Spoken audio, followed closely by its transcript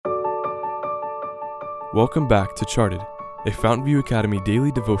Welcome back to Charted, a Fountain View Academy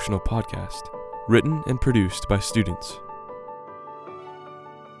daily devotional podcast, written and produced by students.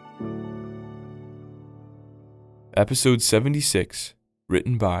 Episode 76,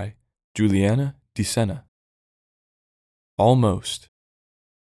 written by Juliana DeSena. Almost.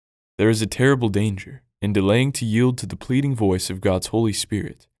 There is a terrible danger in delaying to yield to the pleading voice of God's Holy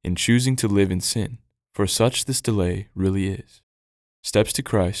Spirit in choosing to live in sin, for such this delay really is. Steps to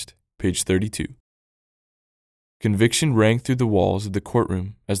Christ, page 32. Conviction rang through the walls of the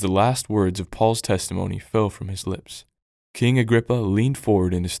courtroom as the last words of Paul's testimony fell from his lips. King Agrippa leaned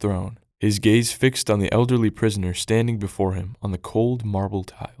forward in his throne, his gaze fixed on the elderly prisoner standing before him on the cold marble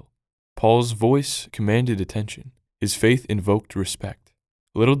tile. Paul's voice commanded attention. His faith invoked respect.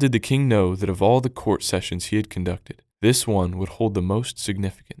 Little did the king know that of all the court sessions he had conducted, this one would hold the most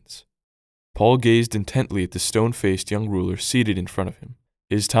significance. Paul gazed intently at the stone-faced young ruler seated in front of him.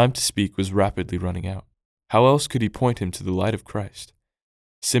 His time to speak was rapidly running out. How else could he point him to the light of Christ?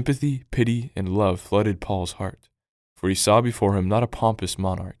 Sympathy, pity, and love flooded Paul's heart, for he saw before him not a pompous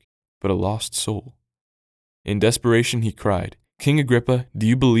monarch, but a lost soul. In desperation he cried, "King Agrippa, do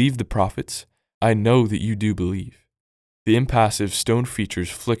you believe the prophets? I know that you do believe." The impassive stone features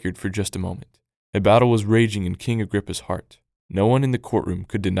flickered for just a moment. A battle was raging in King Agrippa's heart. No one in the courtroom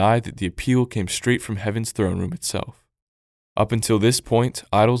could deny that the appeal came straight from heaven's throne room itself. Up until this point,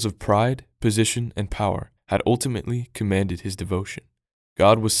 idols of pride, position, and power had ultimately commanded his devotion.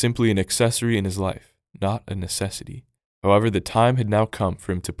 God was simply an accessory in his life, not a necessity. However, the time had now come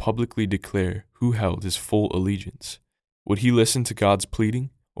for him to publicly declare who held his full allegiance. Would he listen to God's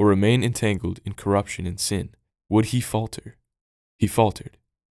pleading, or remain entangled in corruption and sin? Would he falter? He faltered.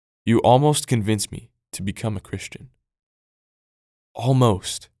 "You almost convinced me to become a Christian."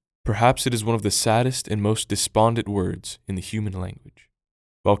 Almost. Perhaps it is one of the saddest and most despondent words in the human language.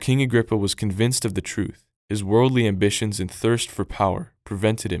 While King Agrippa was convinced of the truth, his worldly ambitions and thirst for power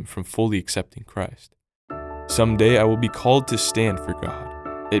prevented him from fully accepting Christ. Someday I will be called to stand for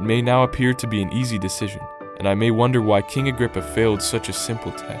God. It may now appear to be an easy decision, and I may wonder why King Agrippa failed such a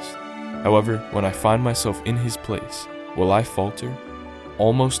simple test. However, when I find myself in his place, will I falter,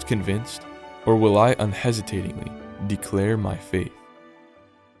 almost convinced, or will I unhesitatingly declare my faith?